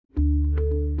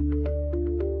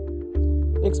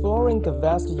Exploring the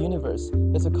vast universe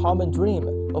is a common dream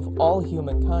of all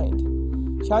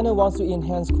humankind. China wants to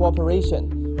enhance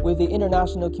cooperation with the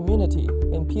international community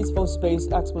in peaceful space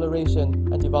exploration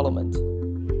and development.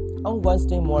 On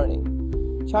Wednesday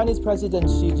morning, Chinese President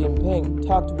Xi Jinping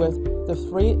talked with the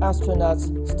 3 astronauts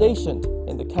stationed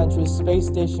in the country's space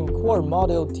station core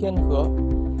module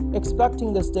Tianhe,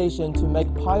 expecting the station to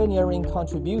make pioneering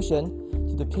contribution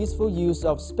to the peaceful use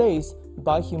of space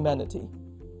by humanity.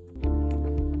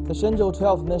 The Shenzhou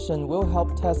 12 mission will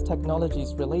help test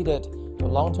technologies related to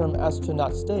long-term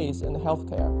astronaut stays and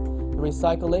healthcare, the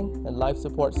recycling and life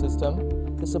support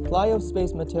system, the supply of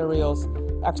space materials,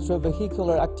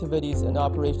 extravehicular activities and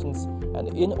operations, and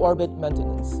in-orbit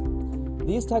maintenance.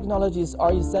 These technologies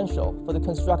are essential for the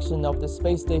construction of the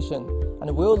space station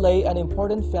and will lay an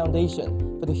important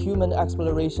foundation for the human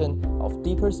exploration of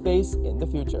deeper space in the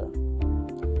future.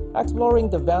 Exploring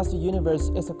the vast universe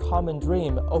is a common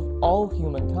dream of all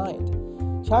humankind.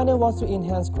 China wants to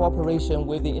enhance cooperation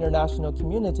with the international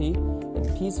community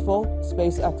in peaceful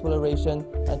space exploration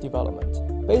and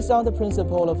development. Based on the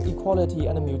principle of equality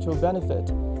and mutual benefit,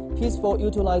 peaceful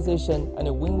utilization, and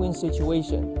a win-win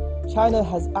situation, China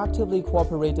has actively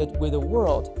cooperated with the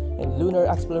world in lunar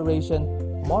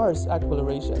exploration, Mars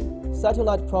exploration,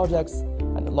 satellite projects,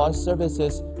 and launch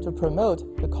services to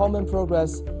promote the common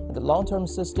progress and the long-term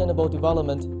sustainable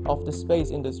development of the space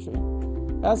industry.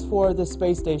 As for the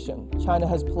space station, China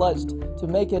has pledged to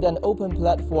make it an open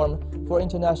platform for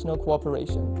international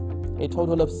cooperation. A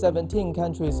total of 17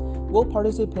 countries will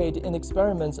participate in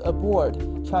experiments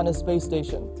aboard China's space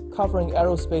station, covering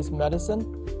aerospace medicine,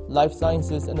 life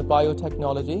sciences and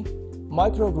biotechnology,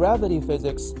 microgravity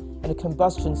physics, and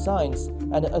combustion science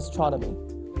and astronomy.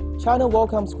 China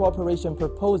welcomes cooperation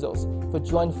proposals for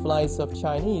joint flights of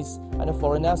Chinese and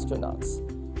foreign astronauts,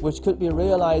 which could be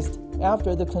realized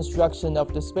after the construction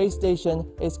of the space station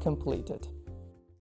is completed.